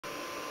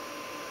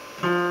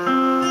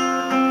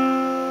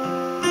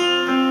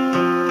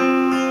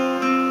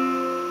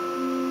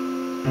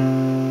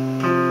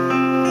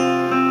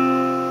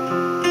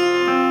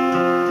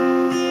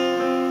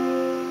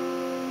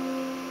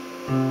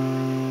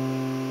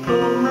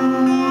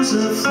flows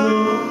and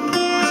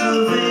flows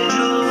of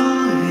angel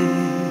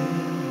hair,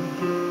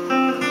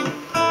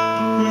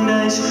 and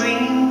ice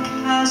cream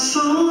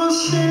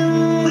castles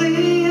in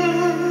the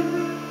air,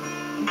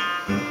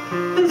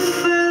 and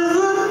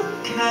feather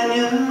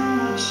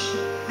canyons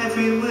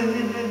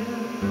everywhere.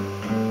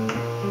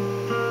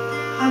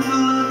 I've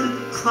looked at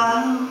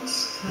clouds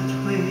that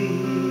way,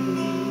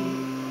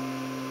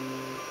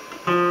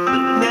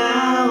 but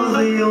now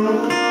they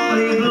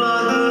only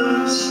block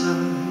the sun.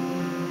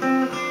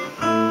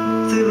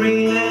 The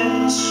rain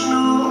and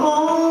snow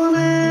on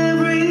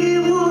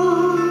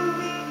everyone.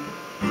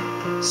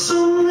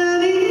 So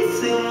many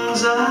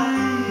things I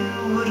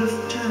would have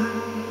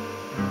done,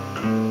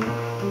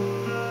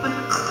 but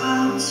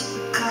clouds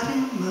got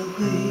in my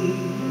way.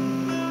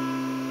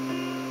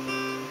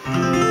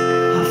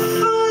 I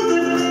fought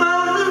the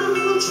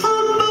clouds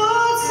from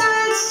both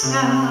sides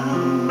now,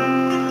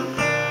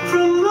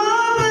 from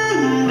up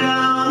and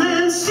down,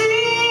 and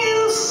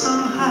still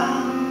somehow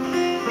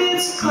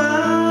it's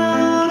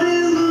cloud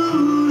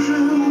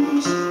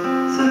illusions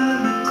that I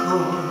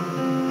recall.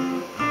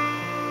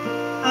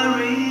 I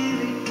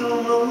really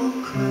don't know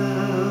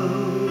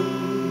clouds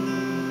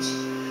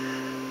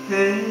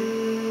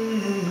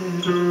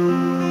at all.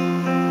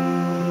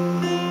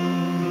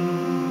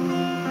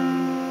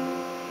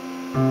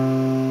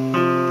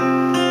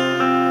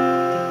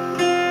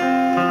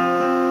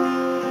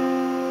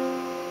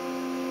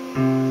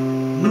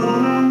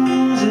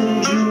 Moons and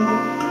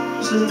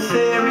jewels and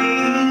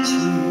fairies'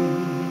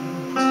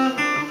 roots,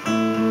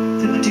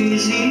 the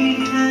dizzy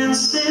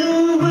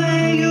dancing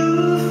way you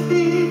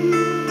feel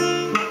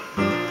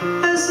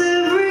as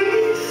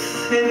every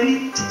fairy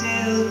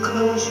tale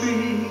comes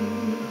real.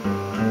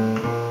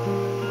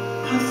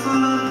 I've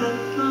looked at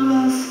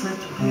love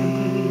that way,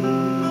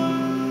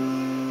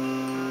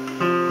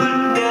 but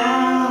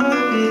now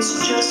it's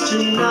just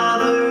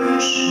another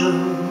show.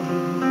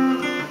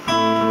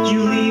 You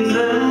leave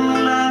them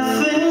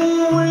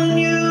laughing when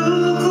you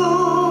go,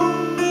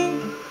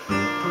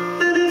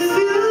 and if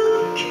you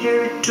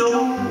care,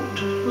 don't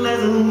let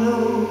them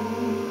know.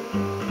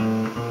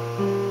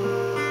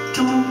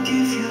 Don't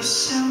give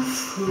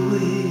yourself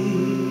away.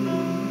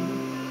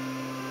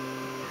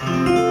 I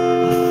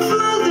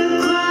flood the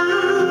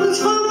clouds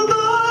from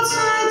both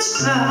sides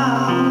now,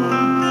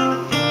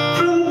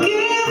 from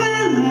give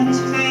and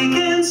take,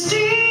 and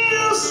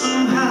still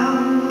somehow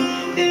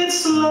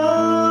it's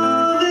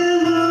love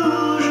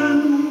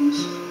illusions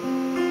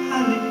I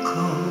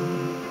recall.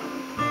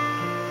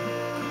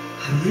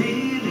 I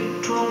really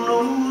don't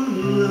know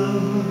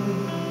love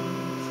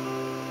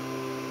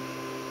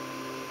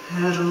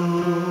at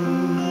all.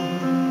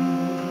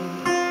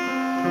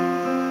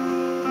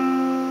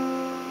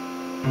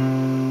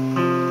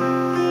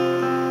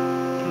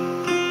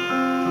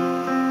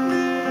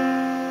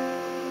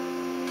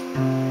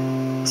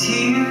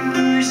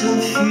 Tears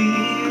and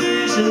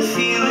fears and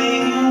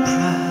feeling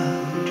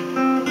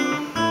proud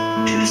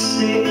to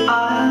say I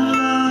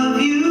love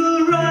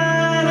you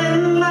right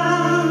and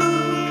loud.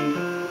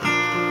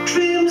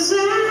 Dreams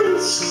and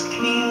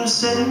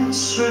schemes and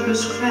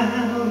circus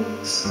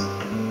crowds,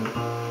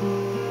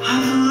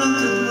 I've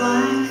looked at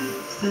life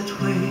that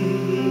way,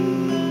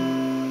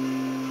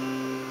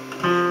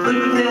 but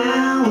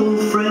now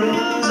old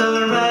friends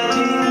are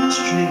acting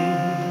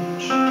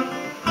strange.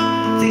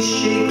 They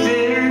shake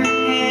their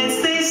heads,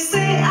 they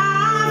say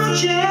I've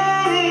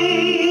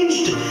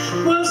changed.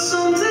 Well,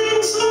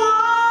 something's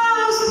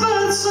lost,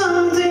 but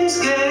something's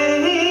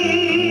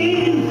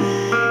gained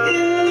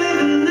in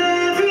living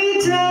every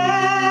day.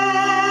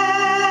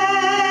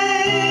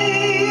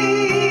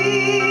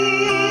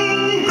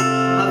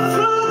 I've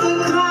flown the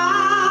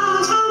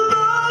clouds from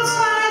both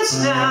sides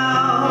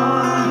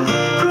now,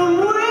 from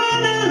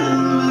win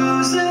and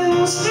lose,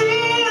 and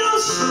still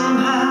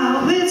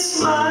somehow it's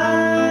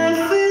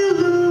life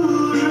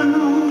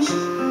illusions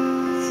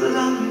that I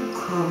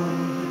recall.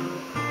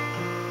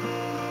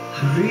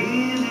 I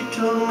really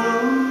don't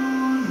know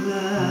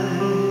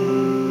life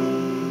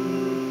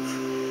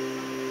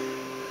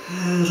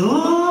at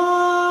all.